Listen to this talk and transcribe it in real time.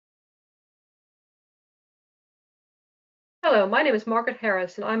Hello, my name is Margaret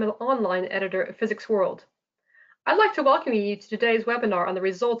Harris, and I'm an online editor at Physics World. I'd like to welcome you to today's webinar on the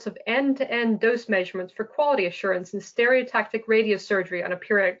results of end-to-end dose measurements for quality assurance in stereotactic radiosurgery on a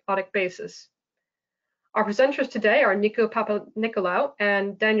periodic basis. Our presenters today are Niko Papanikolaou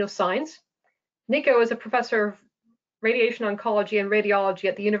and Daniel Saenz. Niko is a professor of radiation oncology and radiology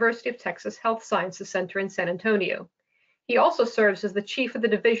at the University of Texas Health Sciences Center in San Antonio. He also serves as the chief of the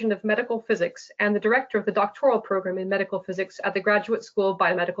Division of Medical Physics and the director of the doctoral program in medical physics at the Graduate School of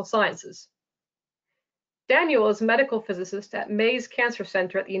Biomedical Sciences. Daniel is a medical physicist at Mays Cancer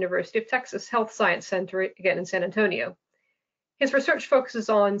Center at the University of Texas Health Science Center, again in San Antonio. His research focuses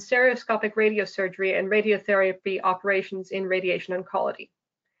on stereoscopic radiosurgery and radiotherapy operations in radiation oncology.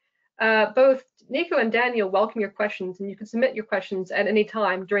 Both Niko and Daniel welcome your questions, and you can submit your questions at any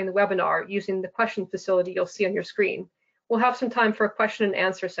time during the webinar using the question facility you'll see on your screen. We'll have some time for a question and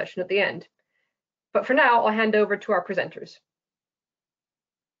answer session at the end. But for now, I'll hand over to our presenters.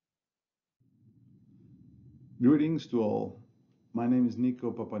 Greetings to all. My name is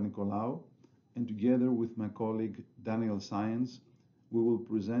Niko Papanikolaou, and together with my colleague Daniel Saenz, we will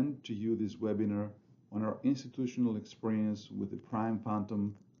present to you this webinar on our institutional experience with the Prime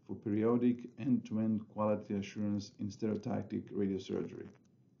Phantom for periodic end-to-end quality assurance in stereotactic radiosurgery.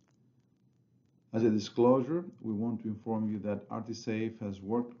 As a disclosure, we want to inform you that RTsafe has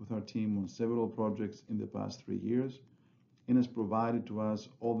worked with our team on several projects in the past 3 years and has provided to us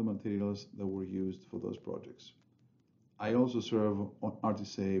all the materials that were used for those projects. I also serve on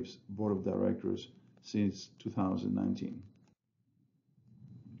RTsafe's board of directors since 2019.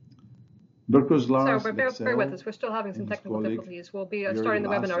 Dr. Lars bear with us. We're still having some technical difficulties. We'll be starting the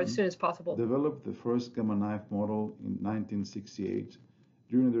webinar as soon as possible. Developed the first gamma knife model in 1968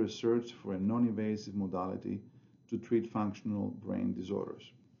 during the research for a non-invasive modality to treat functional brain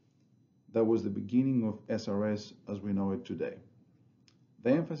disorders. That was the beginning of SRS as we know it today.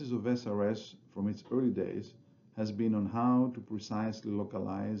 The emphasis of SRS from its early days has been on how to precisely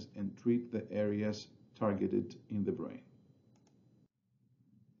localize and treat the areas targeted in the brain.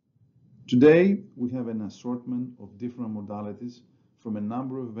 Today, we have an assortment of different modalities from a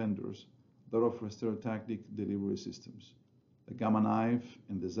number of vendors that offer stereotactic delivery systems. The gamma knife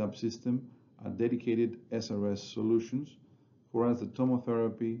and the ZAP system are dedicated SRS solutions, whereas the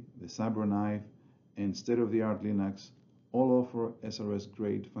tomotherapy, the CyberKnife, and state-of-the-art Linux all offer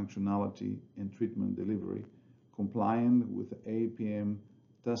SRS-grade functionality and treatment delivery, compliant with the APM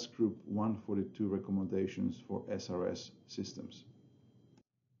Task Group 142 recommendations for SRS systems.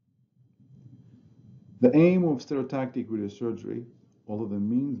 The aim of stereotactic radiosurgery, although the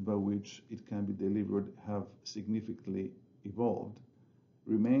means by which it can be delivered have significantly evolved,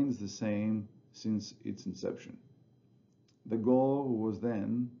 remains the same since its inception. The goal was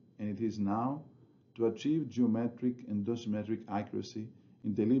then, and it is now, to achieve geometric and dosimetric accuracy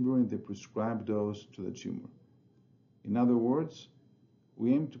in delivering the prescribed dose to the tumor. In other words,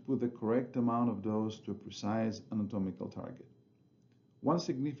 we aim to put the correct amount of dose to a precise anatomical target. One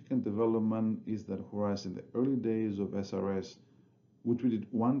significant development is that whereas in the early days of SRS, we treated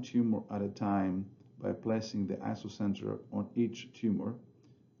one tumor at a time by placing the isocenter on each tumor,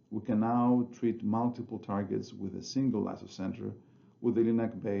 we can now treat multiple targets with a single isocenter with the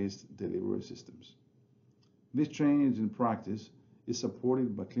Linux-based delivery systems. This change in practice is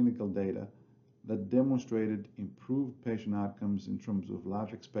supported by clinical data that demonstrated improved patient outcomes in terms of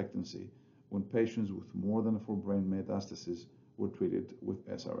life expectancy when patients with more than 4 brain metastases were treated with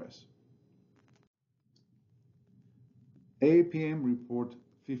SRS. APM report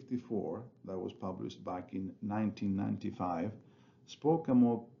 54 that was published back in 1995 spoke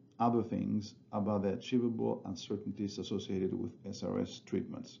among other things about the achievable uncertainties associated with SRS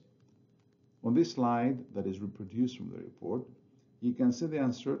treatments. On this slide that is reproduced from the report, you can see the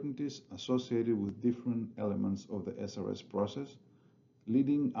uncertainties associated with different elements of the SRS process,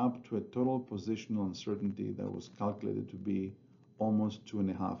 leading up to a total positional uncertainty that was calculated to be almost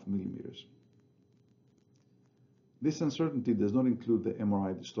 2.5 millimeters. This uncertainty does not include the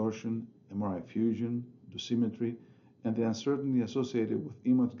MRI distortion, MRI fusion, dosimetry, and the uncertainty associated with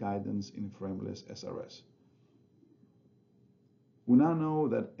image guidance in frameless SRS. We now know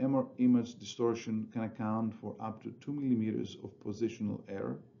that MR image distortion can account for up to 2 millimeters of positional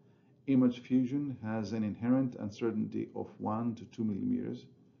error. Image fusion has an inherent uncertainty of 1 to 2 millimeters,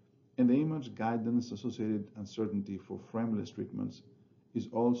 and the image guidance associated uncertainty for frameless treatments is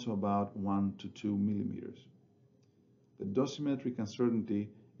also about 1 to 2 millimeters. The dosimetric uncertainty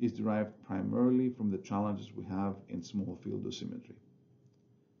is derived primarily from the challenges we have in small field dosimetry.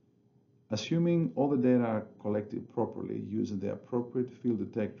 Assuming all the data are collected properly using the appropriate field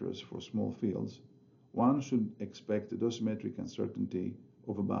detectors for small fields, one should expect a dosimetric uncertainty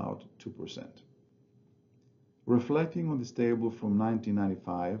of about 2%. Reflecting on this table from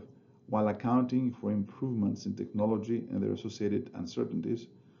 1995, while accounting for improvements in technology and their associated uncertainties,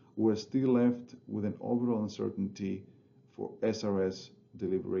 we're still left with an overall uncertainty for SRS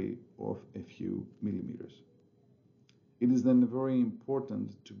delivery of a few millimeters. It is then very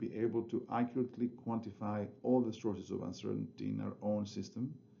important to be able to accurately quantify all the sources of uncertainty in our own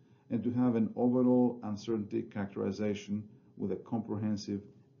system and to have an overall uncertainty characterization with a comprehensive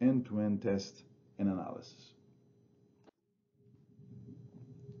end-to-end test and analysis.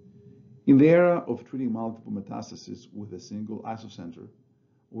 In the era of treating multiple metastases with a single isocenter,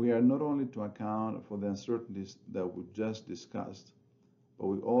 we are not only to account for the uncertainties that we just discussed, but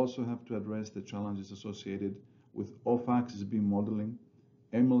we also have to address the challenges associated with off-axis beam modeling,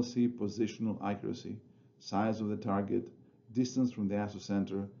 MLC positional accuracy, size of the target, distance from the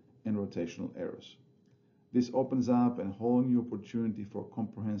isocenter, and rotational errors. This opens up a whole new opportunity for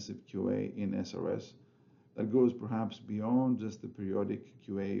comprehensive QA in SRS that goes perhaps beyond just the periodic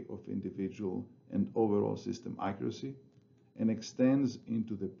QA of individual and overall system accuracy and extends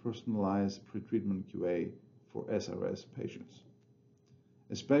into the personalized pretreatment QA for SRS patients,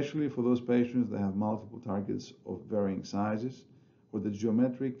 especially for those patients that have multiple targets of varying sizes, where the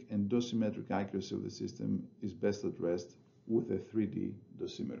geometric and dosimetric accuracy of the system is best addressed with a 3D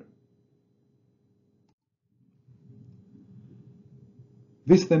dosimeter.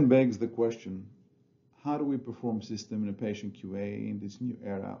 This then begs the question, how do we perform system and patient QA in this new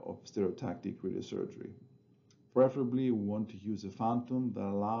era of stereotactic radiosurgery? Preferably, we want to use a phantom that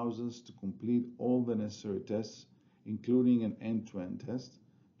allows us to complete all the necessary tests, including an end-to-end test,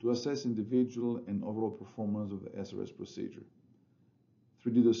 to assess individual and overall performance of the SRS procedure.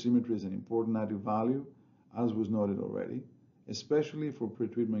 3D dosimetry is an important added value, as was noted already, especially for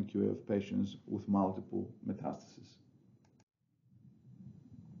pretreatment QA of patients with multiple metastases.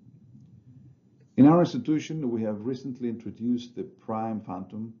 In our institution, we have recently introduced the Prime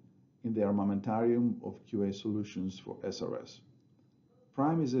Phantom in the armamentarium of QA solutions for SRS.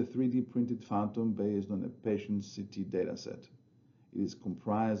 Prime is a 3D printed phantom based on a patient's CT dataset. It is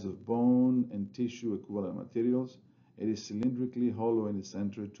comprised of bone and tissue equivalent materials. It is cylindrically hollow in the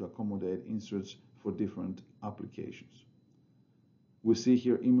center to accommodate inserts for different applications. We see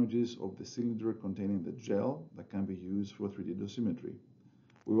here images of the cylinder containing the gel that can be used for 3D dosimetry.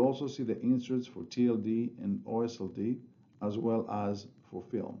 We also see the inserts for TLD and OSLD, as well as for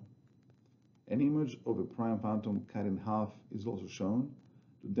film. An image of a Prime Phantom cut in half is also shown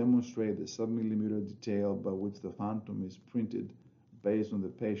to demonstrate the sub-millimeter detail by which the phantom is printed based on the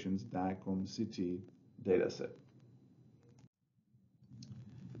patient's DICOM CT dataset.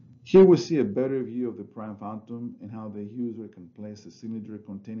 Here we see a better view of the Prime Phantom and how the user can place the cylinder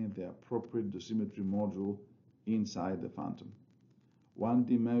containing the appropriate dosimetry module inside the phantom.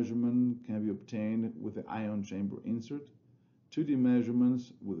 1D measurement can be obtained with the ion chamber insert, 2D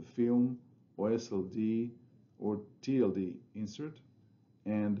measurements with film, OSLD, or TLD insert,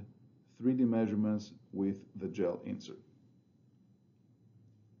 and 3D measurements with the gel insert.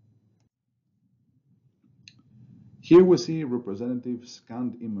 Here we see representative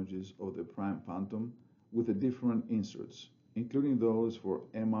scanned images of the Prime Phantom with the different inserts, including those for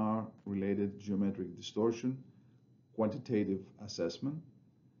MR-related geometric distortion, quantitative assessment,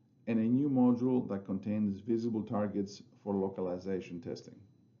 and a new module that contains visible targets for localization testing.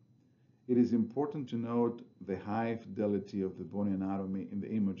 It is important to note the high fidelity of the bony anatomy in the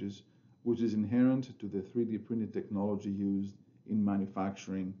images, which is inherent to the 3D printed technology used in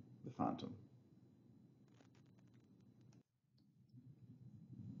manufacturing the phantom.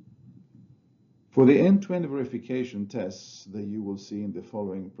 For the end-to-end verification tests that you will see in the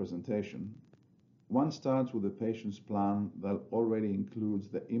following presentation, one starts with the patient's plan that already includes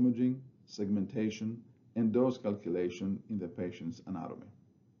the imaging, segmentation, and dose calculation in the patient's anatomy.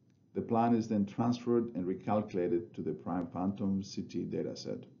 The plan is then transferred and recalculated to the Prime Phantom CT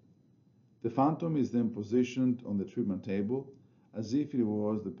dataset. The phantom is then positioned on the treatment table as if it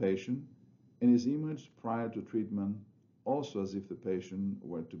was the patient and is imaged prior to treatment, also as if the patient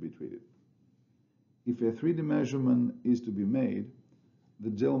were to be treated. If a 3D measurement is to be made, the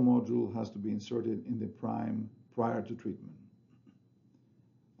gel module has to be inserted in the Prime prior to treatment.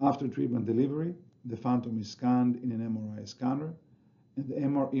 After treatment delivery, the phantom is scanned in an MRI scanner, and the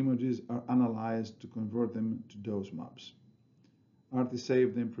MR images are analyzed to convert them to dose maps.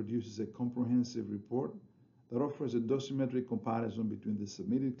 RTsafe then produces a comprehensive report that offers a dosimetric comparison between the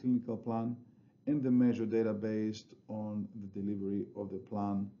submitted clinical plan and the measure data based on the delivery of the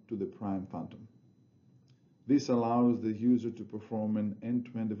plan to the Prime Phantom. This allows the user to perform an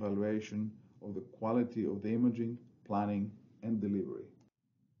end-to-end evaluation of the quality of the imaging, planning, and delivery.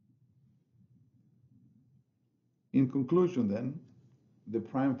 In conclusion, then, the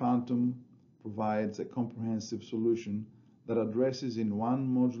Prime Phantom provides a comprehensive solution that addresses in one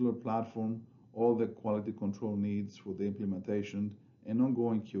modular platform all the quality control needs for the implementation and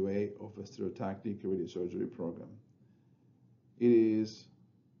ongoing QA of a stereotactic radiosurgery program. It is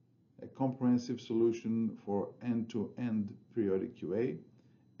a comprehensive solution for end-to-end periodic QA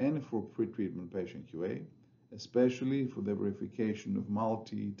and for pre-treatment patient QA, especially for the verification of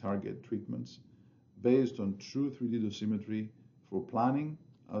multi-target treatments based on true 3D dosimetry for planning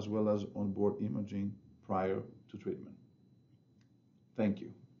as well as onboard imaging prior to treatment. Thank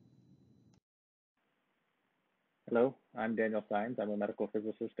you. Hello, I'm Daniel Steins. I'm a medical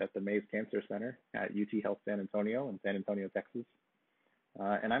physicist at the Mays Cancer Center at UT Health San Antonio in San Antonio, Texas.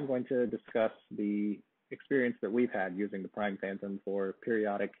 And I'm going to discuss the experience that we've had using the Prime Phantom for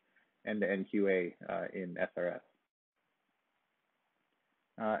periodic end-to-end QA in SRS.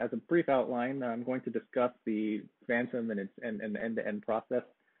 As a brief outline, I'm going to discuss the Phantom and its end-to-end process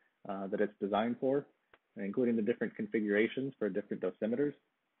that it's designed for, including the different configurations for different dosimeters.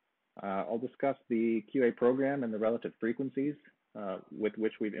 I'll discuss the QA program and the relative frequencies with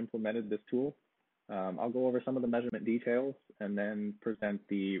which we've implemented this tool. I'll go over some of the measurement details and then present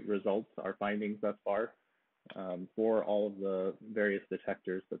the results, our findings thus far, for all of the various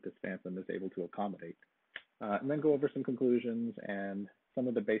detectors that this Phantom is able to accommodate. And then go over some conclusions and some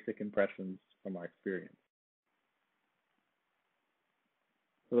of the basic impressions from our experience.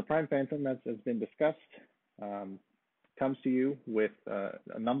 So the Prime Phantom, as has been discussed, comes to you with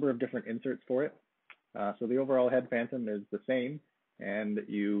a number of different inserts for it. So the overall head Phantom is the same, and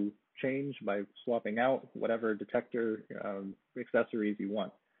you change by swapping out whatever detector accessories you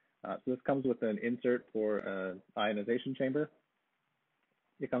want. So this comes with an insert for an ionization chamber.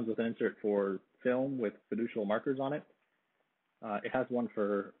 It comes with an insert for film with fiducial markers on it. It has one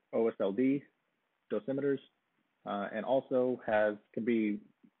for OSLD dosimeters, and also can be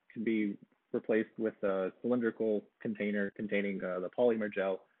replaced with a cylindrical container containing the polymer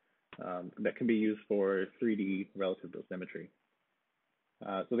gel that can be used for 3D relative dosimetry.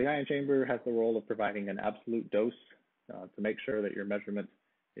 So the ion chamber has the role of providing an absolute dose to make sure that your measurement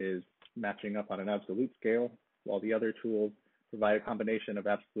is matching up on an absolute scale, while the other tools provide a combination of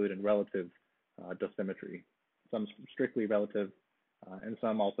absolute and relative dosimetry, some strictly relative, and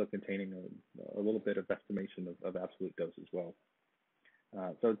some also containing a little bit of estimation of absolute dose as well.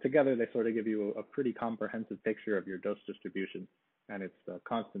 So together, they sort of give you a pretty comprehensive picture of your dose distribution and its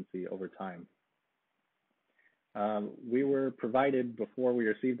constancy over time. We were provided, before we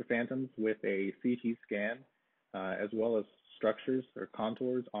received the Phantoms, with a CT scan, as well as structures or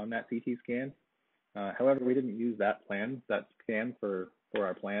contours on that CT scan. However, we didn't use that scan for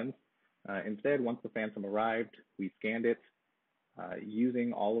our plans. Instead, once the Phantom arrived, we scanned it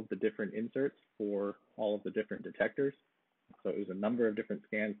using all of the different inserts for all of the different detectors. So it was a number of different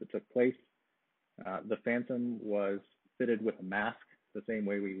scans that took place. The Phantom was fitted with a mask the same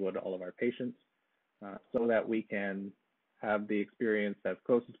way we would all of our patients, so that we can have the experience as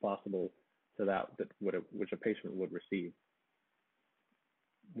close as possible to which a patient would receive.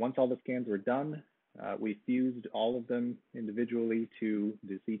 Once all the scans were done, we fused all of them individually to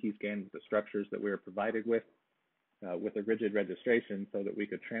the CT scan, the structures that we were provided with a rigid registration, so that we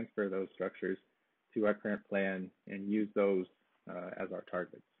could transfer those structures to our current plan and use those as our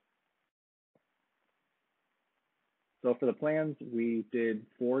targets. So for the plans, we did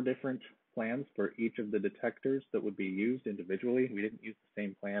 4 different plans for each of the detectors that would be used individually. We didn't use the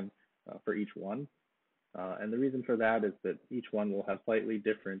same plan for each one. And the reason for that is that each one will have slightly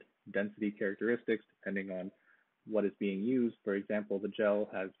different density characteristics depending on what is being used. For example, the gel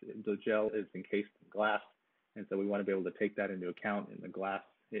is encased in glass, and so we want to be able to take that into account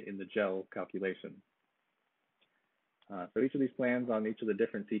in the gel calculation. So each of these plans on each of the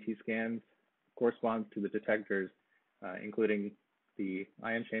different CT scans corresponds to the detectors, including the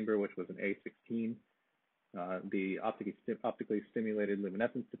ion chamber, which was an A16, the optically stimulated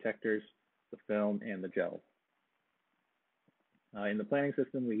luminescence detectors, the film, and the gel. In the planning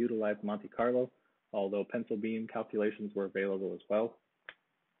system, we utilized Monte Carlo, although pencil beam calculations were available as well.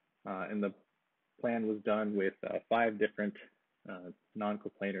 And the plan was done with 5 different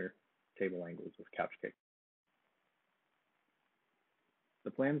non-coplanar table angles with couch kick.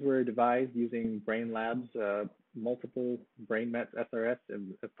 The plans were devised using Brain Labs' multiple BrainMets SRS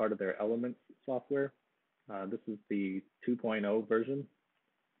as part of their Elements software. This is the 2.0 version.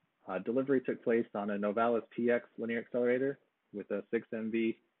 Delivery took place on a Novalis TX linear accelerator with a 6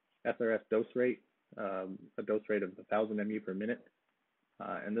 MV SRS dose rate, a dose rate of 1,000 MU per minute.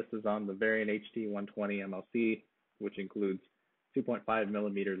 and this is on the Varian HT120 MLC, which includes 2.5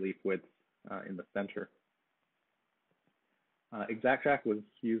 millimeter leaf width in the center. ExactTrack was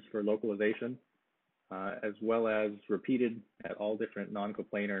used for localization, as well as repeated at all different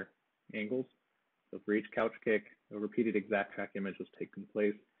non-coplanar angles. So for each couch kick, a repeated ExactTrack image was taking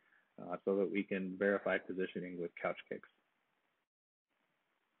place so that we can verify positioning with couch kicks.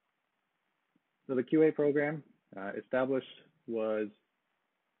 So the QA program established was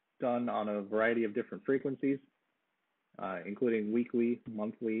done on a variety of different frequencies, including weekly,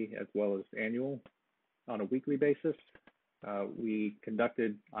 monthly, as well as annual. On a weekly basis, we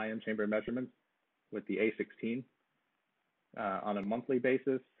conducted ion chamber measurements with the A16. On a monthly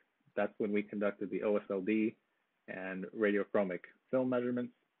basis, that's when we conducted the OSLD and radiochromic film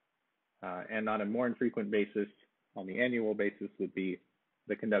measurements. And on a more infrequent basis, on the annual basis, would be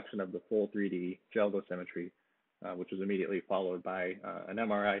the conduction of the full 3D gel dosimetry, which was immediately followed by an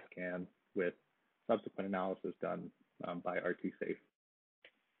MRI scan with subsequent analysis done by RTsafe.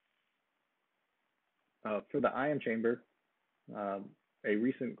 For the ion chamber, a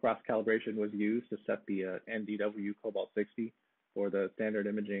recent cross-calibration was used to set the NDW cobalt 60 for the standard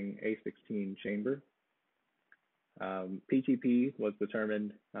imaging A16 chamber. PTP was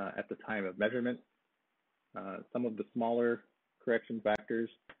determined at the time of measurement. Some of the smaller correction factors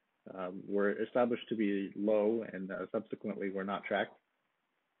were established to be low and subsequently were not tracked.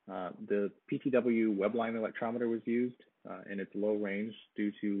 The PTW webline electrometer was used in its low range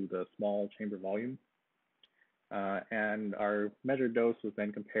due to the small chamber volume. And our measured dose was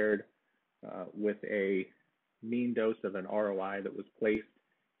then compared with a mean dose of an ROI that was placed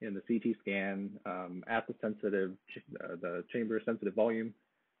in the CT scan at the chamber sensitive volume.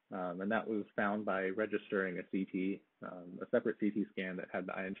 And that was found by registering a separate CT scan that had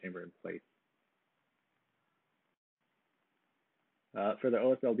the ion chamber in place. For the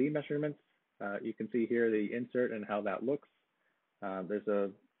OSLD measurements, you can see here the insert and how that looks.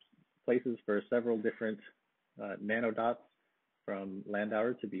 There's places for several different nanodots from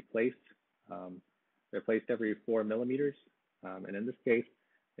Landauer to be placed. They're placed every 4 millimeters. And in this case,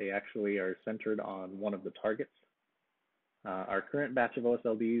 they actually are centered on one of the targets. Our current batch of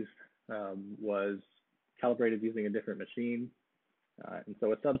OSLDs was calibrated using a different machine. And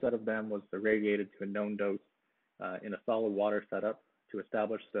so a subset of them was irradiated to a known dose in a solid water setup to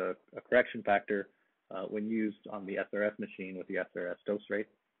establish a correction factor when used on the SRS machine with the SRS dose rate.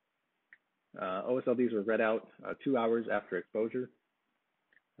 OSLDs were read out 2 hours after exposure,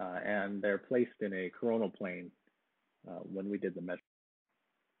 and they're placed in a coronal plane when we did the measurement.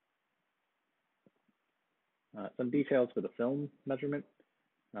 Some details for the film measurement.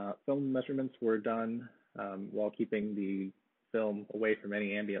 Film measurements were done while keeping the film away from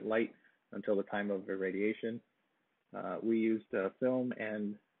any ambient light until the time of irradiation. We used film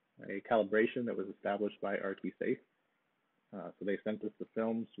and a calibration that was established by RTsafe. So they sent us the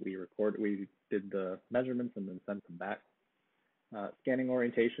films, we did the measurements and then sent them back. Scanning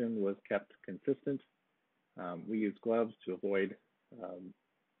orientation was kept consistent. We used gloves to avoid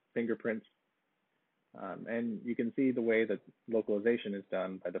fingerprints. And you can see the way that localization is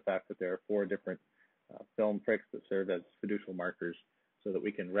done by the fact that there are 4 different film pricks that serve as fiducial markers so that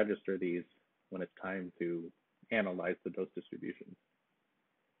we can register these when it's time to analyze the dose distribution.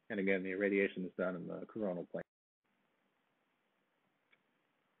 And again, the irradiation is done in the coronal plane.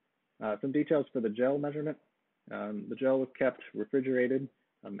 Some details for the gel measurement. The gel was kept refrigerated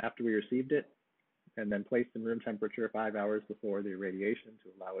after we received it and then placed in room temperature 5 hours before the irradiation to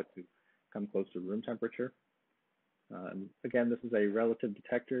allow it to come close to room temperature. Again, this is a relative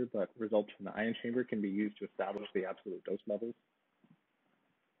detector, but results from the ion chamber can be used to establish the absolute dose levels.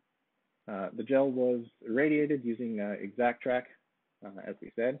 The gel was irradiated using ExactTrack, as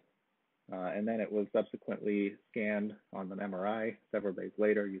we said, and then it was subsequently scanned on an MRI several days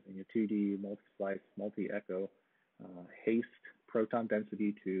later using a 2D multi-slice, multi-echo, haste proton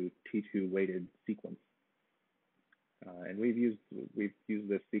density to T2 weighted sequence. And we've used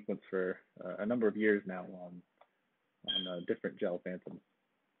this sequence for a number of years now on different gel phantoms.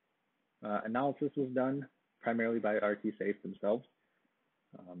 Analysis was done primarily by RTsafe themselves,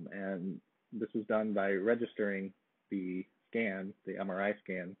 and this was done by registering the scan, the MRI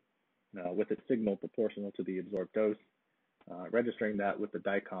scan, with its signal proportional to the absorbed dose, registering that with the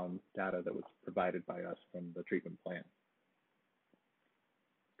DICOM data that was provided by us from the treatment plan.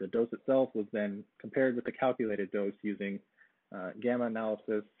 The dose itself was then compared with the calculated dose using gamma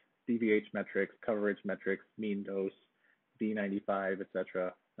analysis, DVH metrics, coverage metrics, mean dose, D95,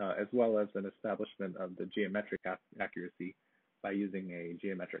 etc., as well as an establishment of the geometric accuracy by using a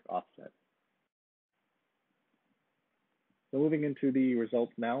geometric offset. So moving into the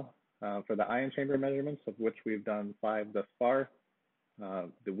results now, for the ion chamber measurements, of which we've done 5 thus far,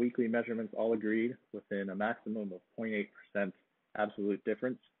 the weekly measurements all agreed within a maximum of 0.8% absolute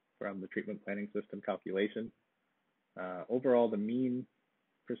difference from the treatment planning system calculation. Overall, the mean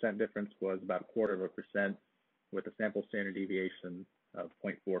percent difference was about 0.25% with a sample standard deviation of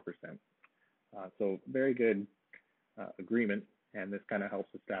 0.4%. So very good agreement, and this kind of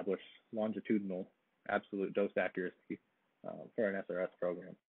helps establish longitudinal absolute dose accuracy for an SRS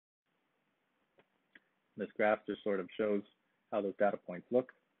program. This graph just sort of shows how those data points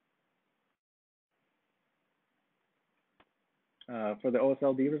look. For the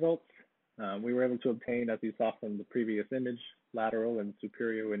OSLD results, we were able to obtain, as you saw from the previous image, lateral and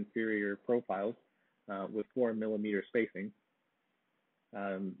superior-inferior profiles with 4 millimeter spacing.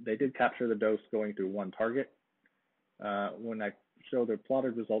 They did capture the dose going through one target. When I show the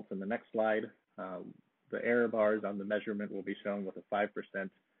plotted results in the next slide, the error bars on the measurement will be shown with a 5%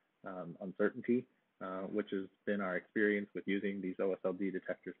 uncertainty, which has been our experience with using these OSLD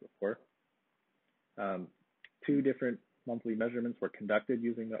detectors before. 2 different monthly measurements were conducted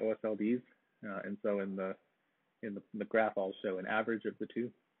using the OSLDs, and so in the graph I'll show an average of the 2.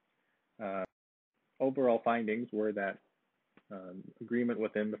 Overall findings were that agreement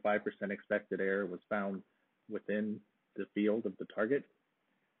within the 5% expected error was found within the field of the target,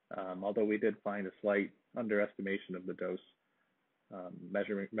 although we did find a slight underestimation of the dose,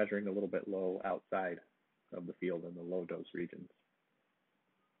 measuring a little bit low outside of the field in the low dose regions.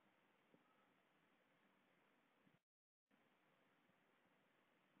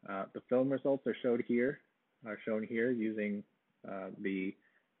 The film results are shown here using the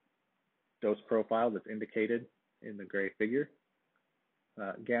dose profile that's indicated in the gray figure.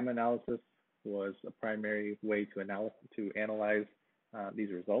 Gamma analysis was a primary way to analyze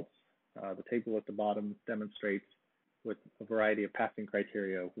these results. The table at the bottom demonstrates with a variety of passing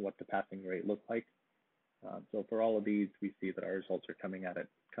criteria what the passing rate looked like. So for all of these, we see that our results are coming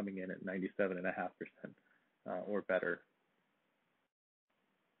in at 97.5% or better.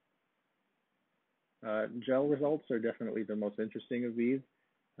 Gel results are definitely the most interesting of these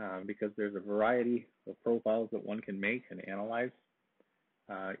because there's a variety of profiles that one can make and analyze.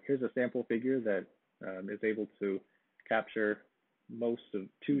 Here's a sample figure that is able to capture most of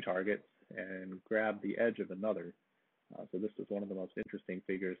 2 targets and grab the edge of another. So this is one of the most interesting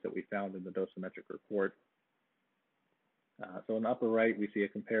figures that we found in the dosimetric report. So in the upper right, we see a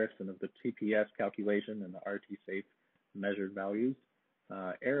comparison of the TPS calculation and the RTsafe measured values.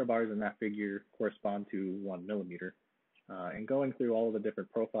 Error bars in that figure correspond to 1 millimeter. And going through all of the different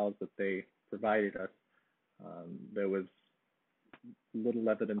profiles that they provided us, there was little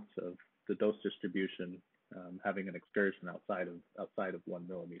evidence of the dose distribution having an excursion outside of 1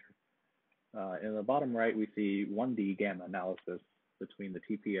 millimeter. In the bottom right, we see 1D gamma analysis between the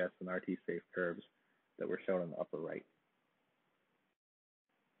TPS and RTsafe curves that were shown in the upper right.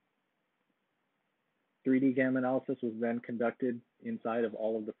 3D gamma analysis was then conducted inside of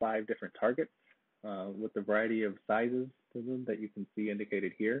all of the 5 different targets with a variety of sizes that you can see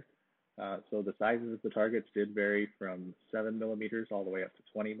indicated here. So the sizes of the targets did vary from 7 millimeters all the way up to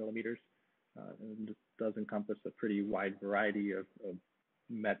 20 millimeters. And this does encompass a pretty wide variety of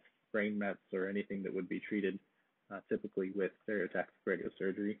mets, brain mets, or anything that would be treated typically with stereotactic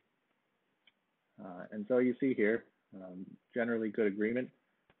radiosurgery. And so you see here, generally good agreement.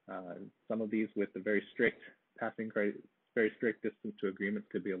 Some of these with a very strict distance to agreements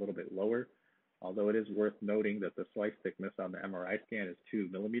could be a little bit lower, although it is worth noting that the slice thickness on the MRI scan is 2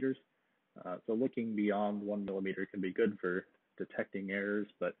 millimeters. So looking beyond 1 millimeter can be good for detecting errors,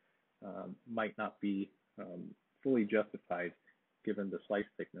 but might not be fully justified given the slice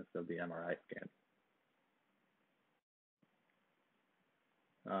thickness of the MRI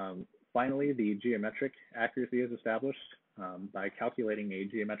scan. Finally, the geometric accuracy is established by calculating a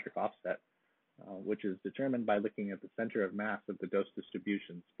geometric offset, which is determined by looking at the center of mass of the dose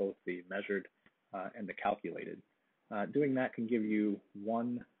distributions, both the measured and the calculated. Doing that can give you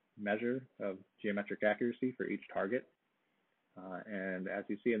one measure of geometric accuracy for each target. And as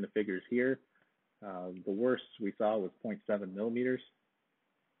you see in the figures here, the worst we saw was 0.7 millimeters.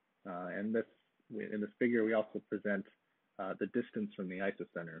 And in this figure, we also present the distance from the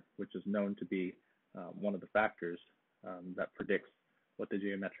isocenter, which is known to be one of the factors that predicts what the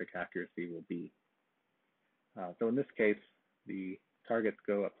geometric accuracy will be. So in this case, the targets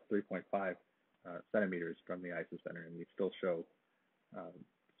go up to 3.5 centimeters from the isocenter, and we still show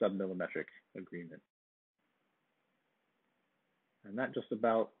submillimetric agreement. And that just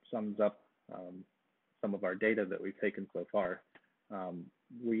about sums up some of our data that we've taken so far.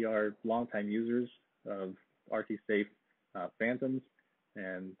 We are longtime users of RTsafe phantoms,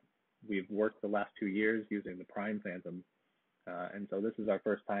 and we've worked the last 2 years using the Prime phantom. And so this is our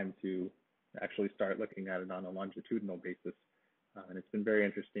first time to actually start looking at it on a longitudinal basis. And it's been very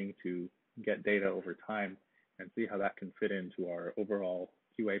interesting to get data over time and see how that can fit into our overall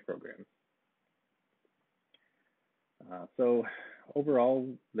QA program. So overall,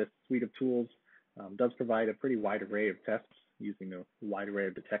 this suite of tools does provide a pretty wide array of tests using a wide array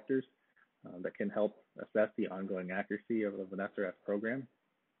of detectors that can help assess the ongoing accuracy of an SRS program.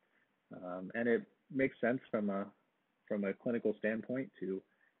 And it makes sense from a clinical standpoint to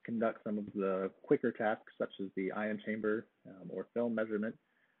conduct some of the quicker tasks, such as the ion chamber or film measurement,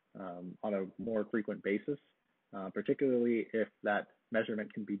 on a more frequent basis, particularly if that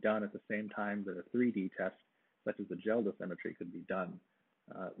measurement can be done at the same time that a 3D test, such as the gel dosimetry, could be done.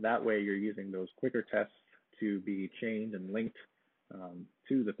 That way, you're using those quicker tests to be chained and linked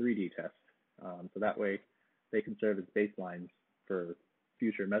to the 3D test. So that way, they can serve as baselines for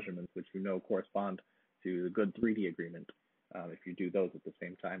future measurements, which you know correspond to the good 3D agreement if you do those at the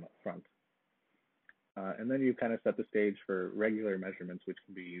same time up front. And then you kind of set the stage for regular measurements, which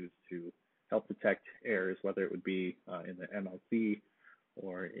can be used to help detect errors, whether it would be in the MLC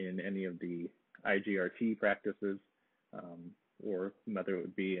or in any of the IGRT practices, or whether it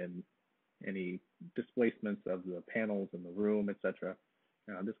would be in any displacements of the panels in the room, etc.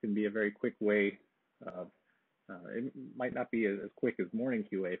 This can be a very quick way of, it might not be as quick as morning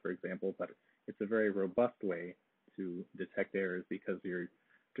QA, for example, but it's a very robust way to detect errors because you're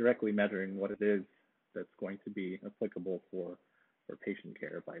directly measuring what it is that's going to be applicable for patient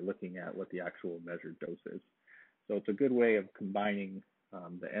care by looking at what the actual measured dose is. So it's a good way of combining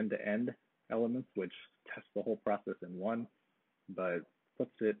the end-to-end elements, which test the whole process in one, but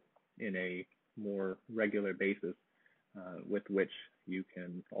puts it in a more regular basis with which you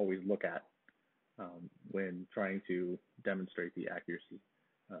can always look at when trying to demonstrate the accuracy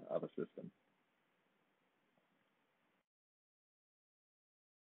of a system.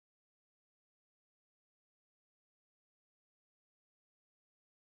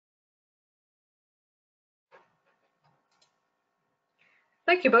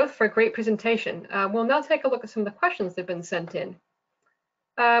 Thank you both for a great presentation. We'll now take a look at some of the questions that have been sent in.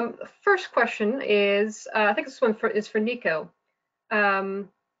 First question is, I think this one is for Niko.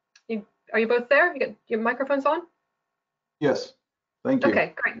 Are you both there? You got your microphones on? Yes, thank you.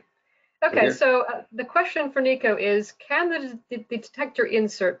 Okay, great. Okay, so the question for Niko is, can the detector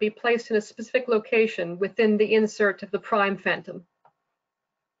insert be placed in a specific location within the insert of the Prime phantom?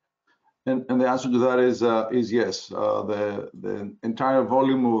 And the answer to that is yes. The entire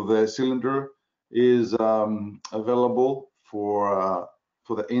volume of the cylinder is available for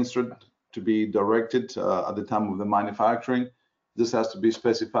the insert to be directed at the time of the manufacturing. This has to be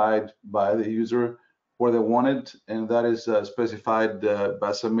specified by the user where they want it, and that is specified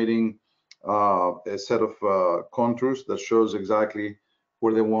by submitting a set of contours that shows exactly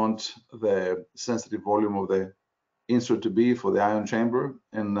where they want the sensitive volume of the insert to be for the ion chamber,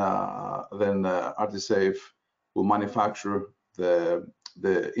 and then RTsafe will manufacture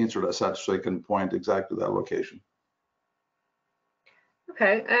the insert as such, so it can point exactly to that location.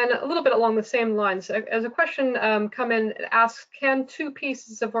 Okay, and a little bit along the same lines, as a question come in, it asks, can 2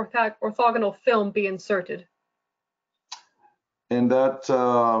 pieces of orthogonal film be inserted? And that,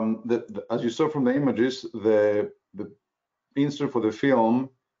 as you saw from the images, the insert for the film,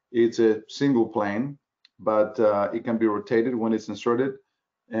 it's a single plane, but it can be rotated when it's inserted.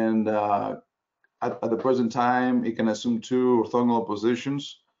 And at the present time, it can assume 2 orthogonal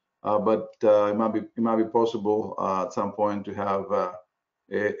positions, but it might be possible at some point to have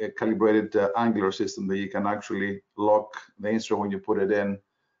a calibrated angular system that you can actually lock the insert when you put it in,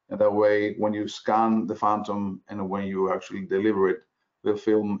 and that way when you scan the phantom and when you actually deliver it, the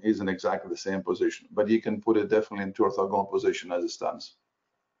film isn't exactly the same position, but you can put it definitely into orthogonal position as it stands.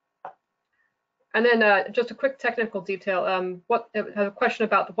 And then just a quick technical detail, I have a question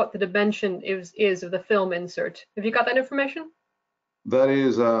about what the dimension is of the film insert. Have you got that information? That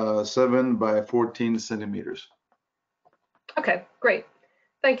is 7 by 14 centimeters. Okay, great.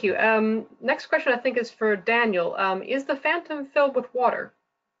 Thank you. Next question I think is for Daniel. Is the phantom filled with water?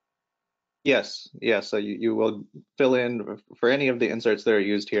 Yes, so you will fill in for any of the inserts that are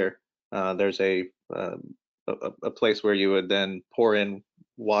used here. There's a place where you would then pour in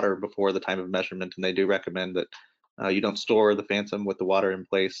water before the time of measurement, and they do recommend that you don't store the phantom with the water in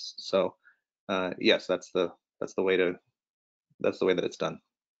place. So yes, that's the way that it's done.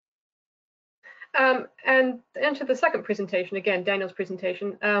 And into the second presentation, again, Daniel's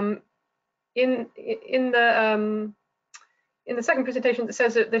presentation. In in the second presentation, it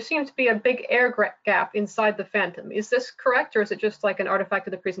says that there seems to be a big air gap inside the phantom. Is this correct, or is it just like an artifact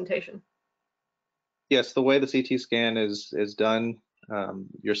of the presentation? Yes, the way the CT scan is done,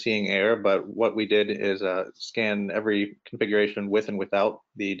 you're seeing air, but what we did is scan every configuration with and without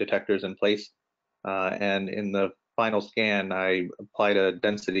the detectors in place. And in the final scan, I applied a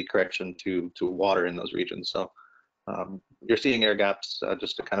density correction to water in those regions. So you're seeing air gaps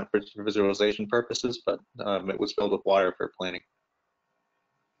just to kind of for visualization purposes, but it was filled with water for planning.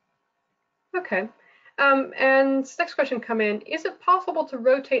 Okay. And next question come in, is it possible to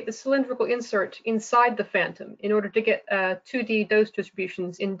rotate the cylindrical insert inside the phantom in order to get 2D dose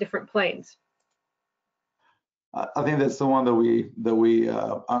distributions in different planes? I think that's the one that we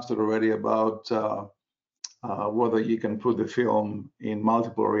answered already about whether you can put the film in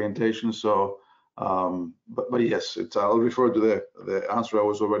multiple orientations. So, but yes, I'll refer to the answer I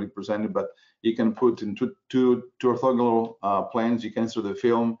was already presented. But you can put in two orthogonal planes. You can insert the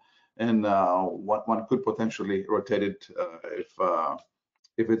film, and one could potentially rotate it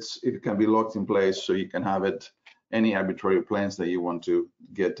if it can be locked in place, so you can have it any arbitrary planes that you want to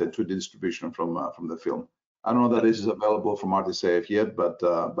get a 2D distribution from the film. I don't know that this is available from RTsafe yet, but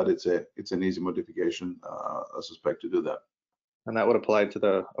it's an easy modification, I suspect, to do that. And that would apply to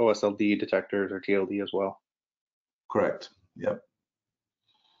the OSLD detectors or TLD as well. Correct. Yep.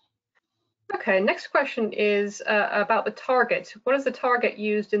 Okay, next question is about the target. What is the target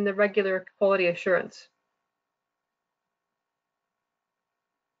used in the regular quality assurance?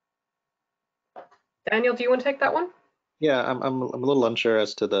 Daniel, do you want to take that one? Yeah, I'm a little unsure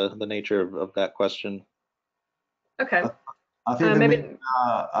as to the nature of that question. Okay. I think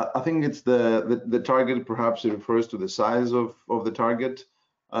I think it's the target. Perhaps it refers to the size of the target,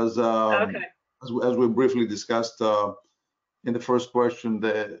 as we briefly discussed in the first question.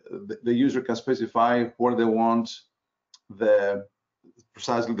 The user can specify where they want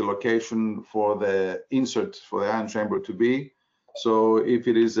precisely the location for the insert for the ion chamber to be. So if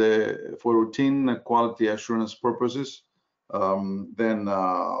it is for routine quality assurance purposes, then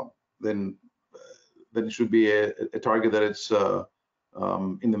it should be a target that it's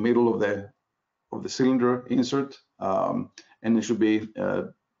in the middle of the cylinder insert, and it should be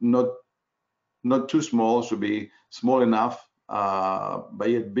not too small. It should be small enough, but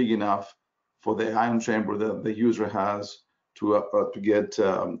yet big enough for the ion chamber that the user has to get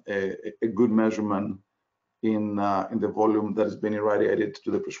a good measurement in the volume that has been irradiated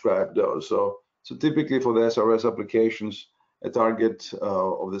to the prescribed dose. So typically for the SRS applications, a target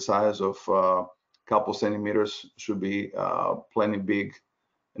of the size of couple centimeters should be plenty big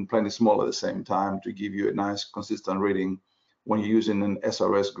and plenty small at the same time to give you a nice consistent reading when you're using an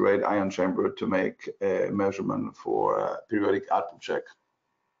SRS grade ion chamber to make a measurement for periodic output check.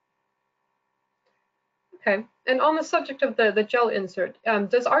 Okay, and on the subject of the gel insert,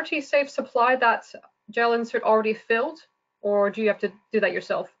 does RTsafe supply that gel insert already filled, or do you have to do that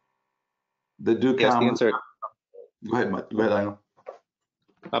yourself? They do Yes, the insert. Go ahead, Matt. Go ahead, Daniel.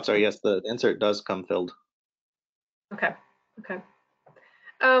 I'm sorry. Yes, the insert does come filled. Okay. Okay.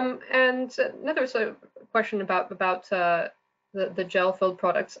 And another question about the gel filled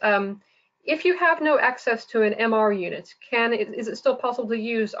products. If you have no access to an MR unit, is it still possible to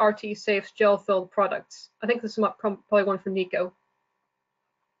use RTsafe's gel filled products? I think this is probably one for Niko.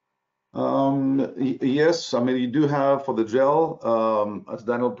 Yes, I mean, you do have for the gel, as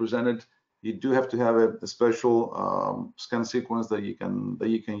Daniel presented, you do have to have a special scan sequence that you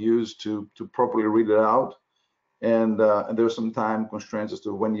can use to properly read it out, and there's some time constraints as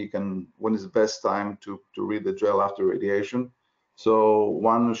to when is the best time to read the gel after radiation. So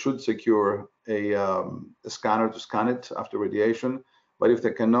one should secure a scanner to scan it after radiation. But if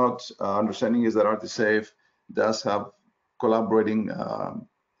they cannot, understanding is that RTsafe does have collaborating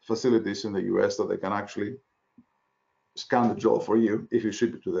facilities in the US that they can actually scan the gel for you if you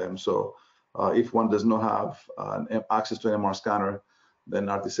ship it to them. So if one does not have access to an MR scanner, then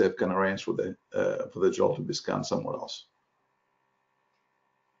RTsafe can arrange for the gel to be scanned somewhere else.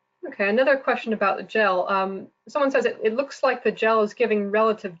 Okay, another question about the gel. Someone says it looks like the gel is giving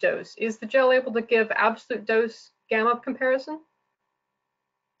relative dose. Is the gel able to give absolute dose gamma comparison?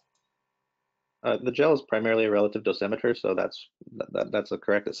 The gel is primarily a relative dosimeter, so that's a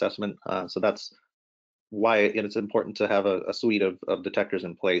correct assessment. So that's why it's important to have a suite of detectors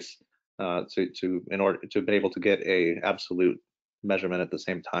in place in order to be able to get a absolute measurement at the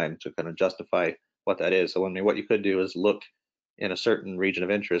same time to kind of justify what that is. So I mean, what you could do is look in a certain region of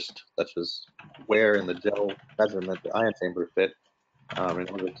interest, such as where in the gel measurement the ion chamber fit, in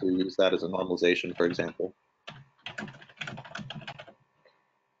order to use that as a normalization, for example.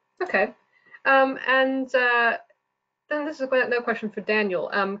 Okay, and then this is another question for Daniel.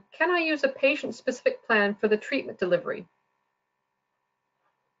 Can I use a patient-specific plan for the treatment delivery?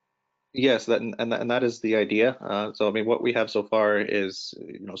 Yes, and that is the idea. So I mean, what we have so far is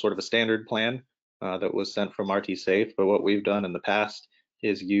sort of a standard plan that was sent from RTsafe. But what we've done in the past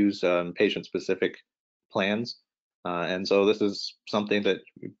is use patient-specific plans, and so this is something that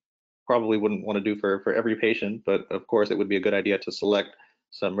you probably wouldn't want to do for every patient. But of course, it would be a good idea to select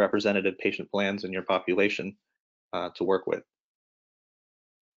some representative patient plans in your population to work with.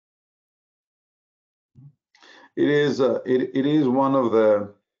 It is one of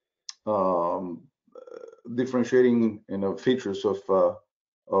the differentiating features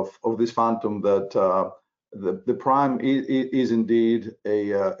of this phantom, that the prime is indeed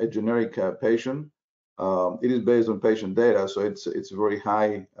a generic patient. It is based on patient data, so it's very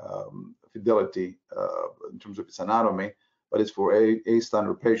high fidelity in terms of its anatomy, but it's for a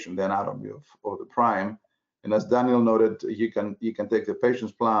standard patient, the anatomy of the prime. And as Daniel noted, you can take the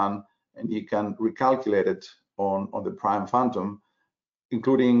patient's plan and you can recalculate it on the prime phantom,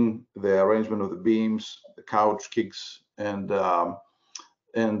 including the arrangement of the beams, the couch kicks, and also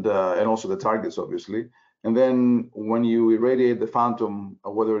the targets, obviously. And then when you irradiate the phantom,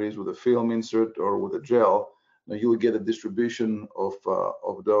 whether it is with a film insert or with a gel, you will get a distribution of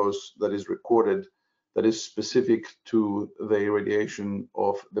dose that is recorded, that is specific to the irradiation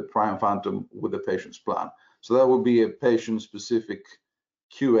of the prime phantom with the patient's plan. So that would be a patient-specific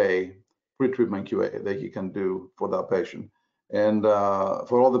QA, pre-treatment QA, that you can do for that patient. And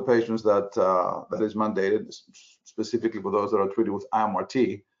for all the patients that is mandated, specifically for those that are treated with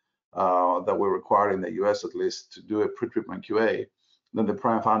IMRT, that we're required in the US at least to do a pre-treatment QA, then the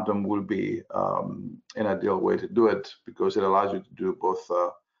prime phantom will be an ideal way to do it, because it allows you to do both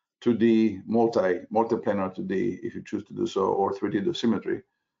 2D, multiplanar 2D if you choose to do so, or 3D dosimetry.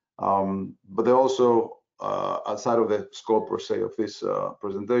 But they also, outside of the scope per se of this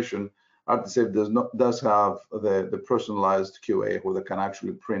presentation, RTsafe does have the personalized QA, where they can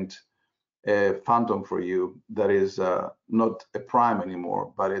actually print a phantom for you that is not a prime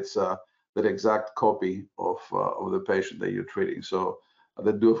anymore, but it's that exact copy of the patient that you're treating. So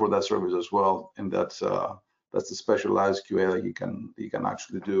they do it for that service as well, and that's the specialized QA that you can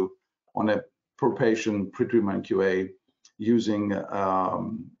actually do on a per patient pre-treatment QA using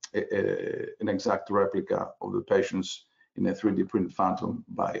an exact replica of the patients in a 3D print phantom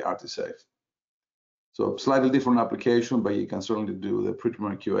by RTsafe. So slightly different application, but you can certainly do the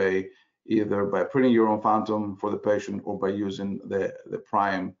pre-treatment QA either by printing your own phantom for the patient, or by using the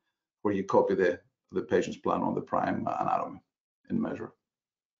prime, where you copy the patient's plan on the prime anatomy and measure.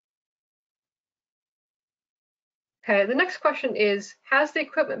 Okay, the next question is, has the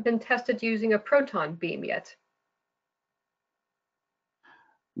equipment been tested using a proton beam yet?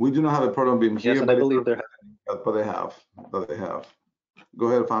 We do not have a proton beam here. Yes, and I believe they have. But they have. Go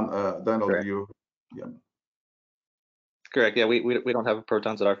ahead, Daniel. Correct. Yeah. Correct. Yeah, we don't have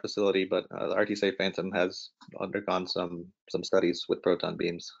protons at our facility, but the RTsafe Phantom has undergone some studies with proton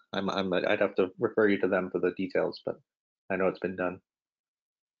beams. I'd have to refer you to them for the details, but I know it's been done.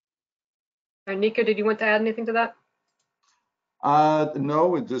 Niko, did you want to add anything to that?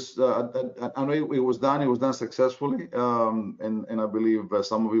 No, it just I know it was done. It was done successfully, and I believe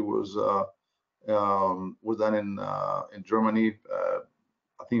some of it was done in Germany.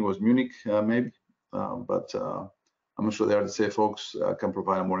 I think it was Munich, maybe, but I'm sure the RTsafe folks can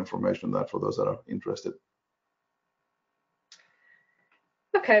provide more information on that for those that are interested.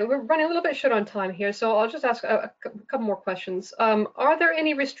 Okay, we're running a little bit short on time here, so I'll just ask a couple more questions. Are there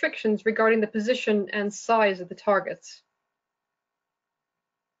any restrictions regarding the position and size of the targets?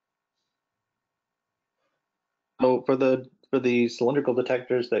 So for the cylindrical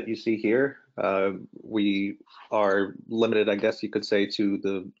detectors that you see here, we are limited, I guess you could say,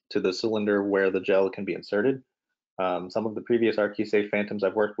 to the cylinder where the gel can be inserted. Some of the previous RTsafe Phantoms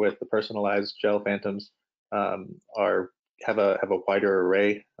I've worked with, the personalized gel Phantoms, have a wider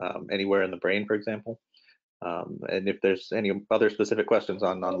array anywhere in the brain, for example. And if there's any other specific questions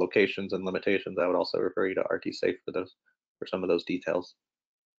on locations and limitations, I would also refer you to RTsafe for some of those details.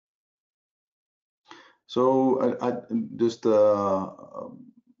 So I just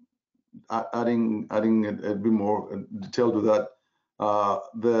adding a bit more detail to that.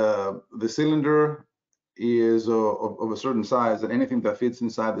 The cylinder is of a certain size, and anything that fits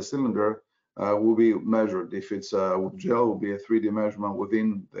inside the cylinder will be measured. If it's with gel, will be a 3D measurement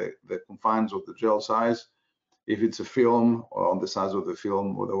within the confines of the gel size. If it's a film, on the size of the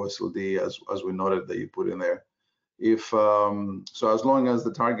film, or the OSLD, as we noted, that you put in there. If so, as long as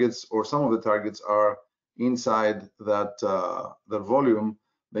the targets, or some of the targets, are inside that volume,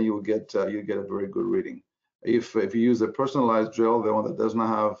 then you'll get a very good reading. If you use a personalized gel, the one that does not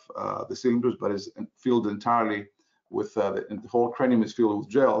have the cylinders but is filled entirely with the whole cranium is filled with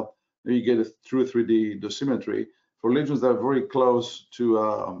gel, then you get a true 3D dosimetry. For lesions that are very close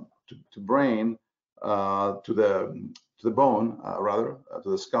to brain, to the bone, rather, to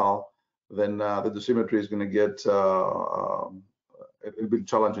the skull, then the dosimetry is going to get it'll be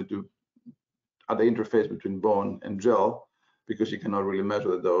challenging to at the interface between bone and gel, because you cannot really measure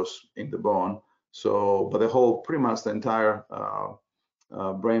the dose in the bone. So, but the whole, pretty much the entire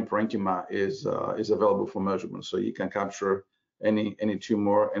brain parenchyma is available for measurement. So you can capture any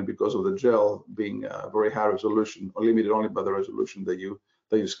tumor, and because of the gel being very high resolution, or limited only by the resolution that you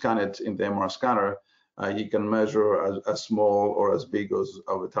scan it in the MR scanner, you can measure as small or as big as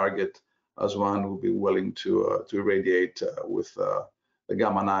of a target as one will be willing to irradiate with the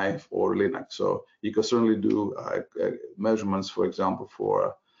gamma knife or Linac. So you can certainly do measurements, for example,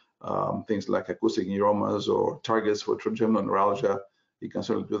 for things like acoustic neuromas or targets for trigeminal neuralgia. You can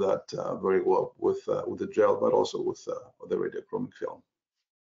certainly do that very well with the gel, but also with the radiochromic film.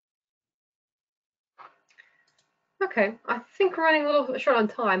 Okay, I think we're running a little short on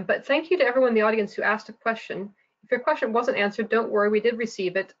time, but thank you to everyone in the audience who asked a question. If your question wasn't answered, don't worry, we did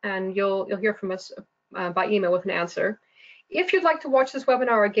receive it, and you'll hear from us by email with an answer. If you'd like to watch this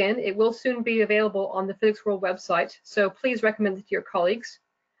webinar again, it will soon be available on the Physics World website, so please recommend it to your colleagues.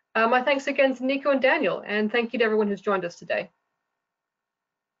 My thanks again to Niko and Daniel, and thank you to everyone who's joined us today.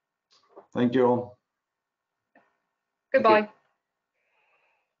 Thank you all. Goodbye.